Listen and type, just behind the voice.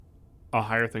A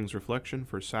Higher Things Reflection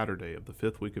for Saturday of the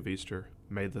 5th week of Easter,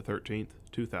 May the 13th,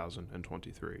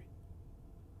 2023.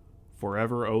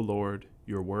 Forever, O Lord,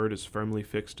 your word is firmly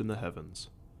fixed in the heavens.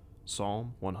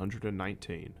 Psalm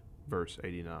 119, verse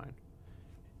 89.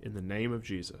 In the name of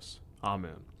Jesus,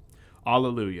 Amen.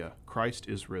 Alleluia, Christ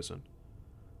is risen.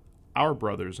 Our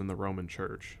brothers in the Roman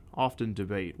Church often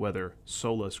debate whether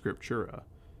sola scriptura,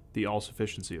 the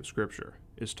all-sufficiency of Scripture,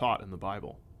 is taught in the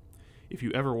Bible. If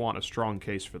you ever want a strong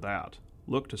case for that,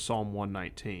 look to Psalm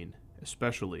 119,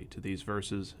 especially to these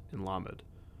verses in Lamed.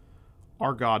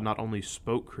 Our God not only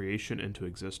spoke creation into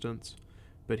existence,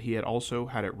 but he had also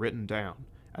had it written down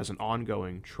as an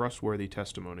ongoing, trustworthy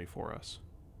testimony for us.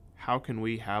 How can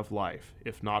we have life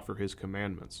if not for his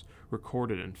commandments,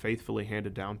 recorded and faithfully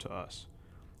handed down to us?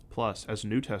 Plus, as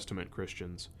New Testament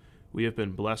Christians, we have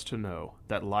been blessed to know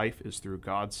that life is through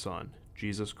God's Son,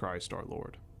 Jesus Christ our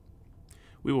Lord.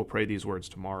 We will pray these words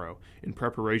tomorrow, in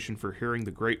preparation for hearing the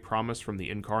great promise from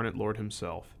the incarnate Lord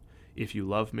himself. If you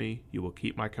love me, you will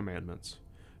keep my commandments.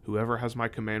 Whoever has my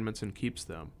commandments and keeps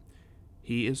them,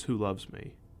 he is who loves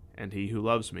me, and he who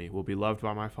loves me will be loved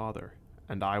by my Father,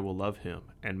 and I will love him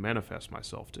and manifest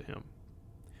myself to him.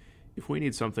 If we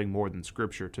need something more than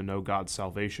Scripture to know God's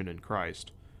salvation in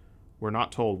Christ, we're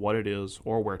not told what it is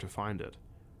or where to find it.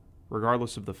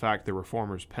 Regardless of the fact the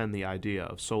Reformers penned the idea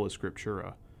of sola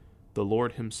scriptura, the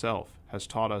Lord himself has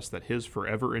taught us that his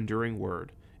forever enduring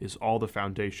word is all the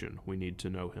foundation we need to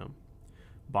know him.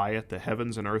 By it the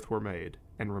heavens and earth were made,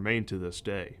 and remain to this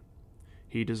day.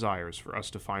 He desires for us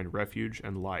to find refuge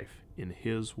and life in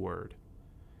his word.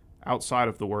 Outside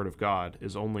of the word of God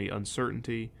is only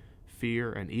uncertainty,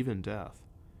 fear, and even death.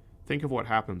 Think of what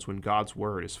happens when God's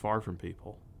word is far from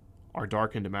people. Our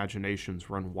darkened imaginations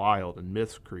run wild and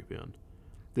myths creep in.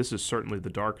 This is certainly the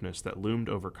darkness that loomed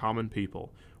over common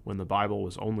people when the Bible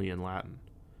was only in Latin.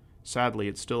 Sadly,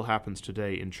 it still happens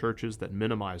today in churches that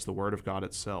minimize the Word of God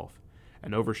itself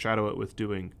and overshadow it with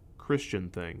doing Christian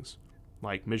things,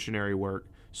 like missionary work,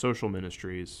 social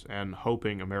ministries, and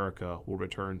hoping America will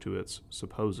return to its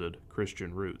supposed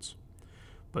Christian roots.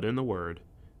 But in the Word,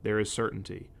 there is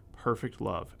certainty, perfect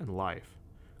love, and life.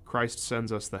 Christ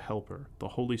sends us the Helper, the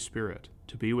Holy Spirit,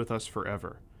 to be with us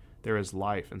forever. There is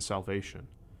life and salvation.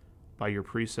 By your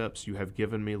precepts you have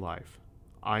given me life.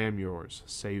 I am yours,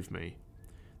 save me.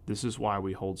 This is why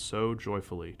we hold so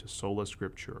joyfully to sola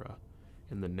scriptura.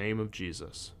 In the name of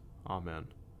Jesus, Amen.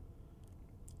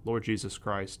 Lord Jesus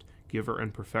Christ, giver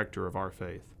and perfecter of our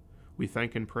faith, we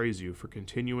thank and praise you for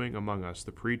continuing among us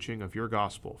the preaching of your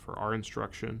gospel for our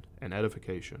instruction and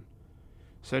edification.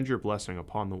 Send your blessing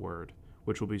upon the word,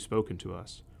 which will be spoken to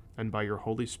us, and by your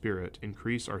Holy Spirit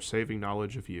increase our saving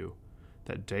knowledge of you,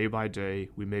 that day by day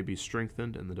we may be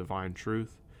strengthened in the divine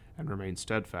truth and remain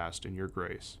steadfast in your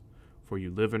grace. For you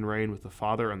live and reign with the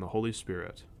Father and the Holy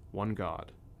Spirit, one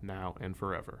God, now and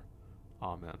forever.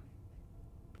 Amen.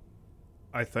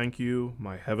 I thank you,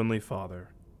 my heavenly Father,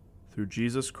 through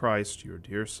Jesus Christ, your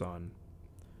dear Son,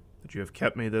 that you have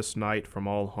kept me this night from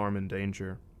all harm and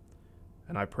danger,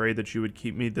 and I pray that you would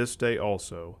keep me this day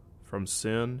also from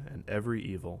sin and every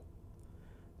evil,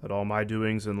 that all my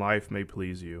doings in life may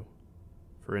please you.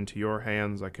 For into your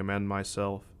hands I commend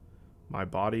myself, my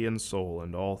body and soul,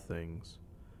 and all things.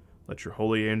 Let your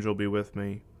holy angel be with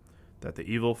me, that the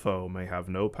evil foe may have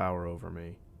no power over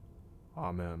me.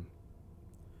 Amen.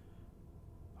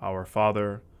 Our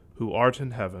Father, who art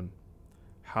in heaven,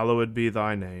 hallowed be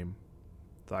thy name.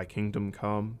 Thy kingdom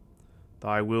come,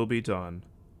 thy will be done,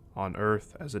 on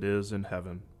earth as it is in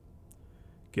heaven.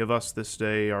 Give us this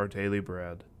day our daily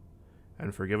bread,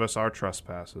 and forgive us our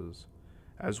trespasses,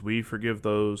 as we forgive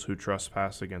those who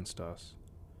trespass against us.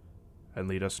 And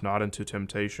lead us not into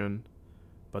temptation,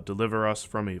 but deliver us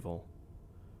from evil.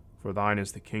 For thine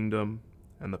is the kingdom,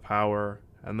 and the power,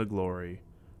 and the glory,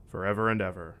 forever and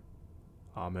ever.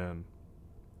 Amen.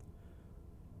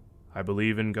 I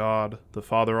believe in God, the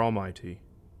Father Almighty,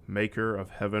 maker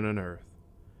of heaven and earth,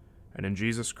 and in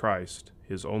Jesus Christ,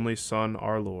 his only Son,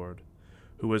 our Lord,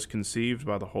 who was conceived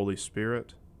by the Holy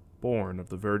Spirit, born of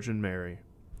the Virgin Mary,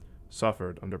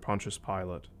 suffered under Pontius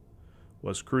Pilate,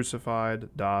 was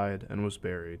crucified, died, and was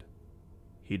buried.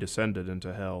 He descended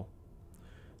into hell.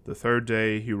 The third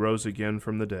day he rose again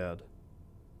from the dead.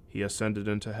 He ascended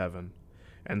into heaven,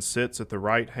 and sits at the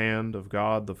right hand of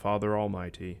God the Father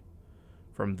Almighty.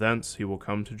 From thence he will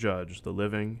come to judge the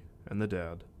living and the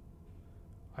dead.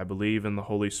 I believe in the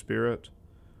Holy Spirit,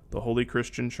 the holy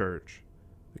Christian Church,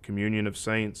 the communion of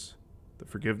saints, the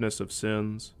forgiveness of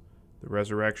sins, the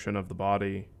resurrection of the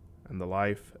body, and the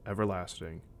life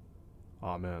everlasting.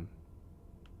 Amen.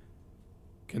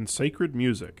 Can sacred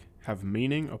music have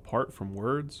meaning apart from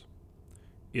words?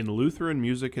 In Lutheran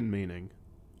Music and Meaning,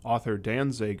 author Dan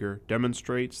Zager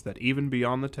demonstrates that even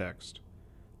beyond the text,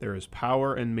 there is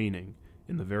power and meaning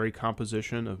in the very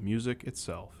composition of music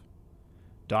itself.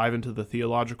 Dive into the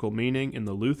theological meaning in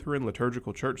the Lutheran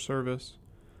liturgical church service,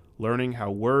 learning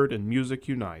how word and music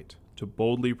unite to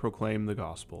boldly proclaim the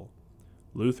gospel.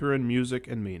 Lutheran Music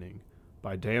and Meaning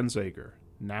by Dan Zager,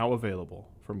 now available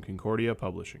from Concordia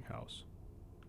Publishing House.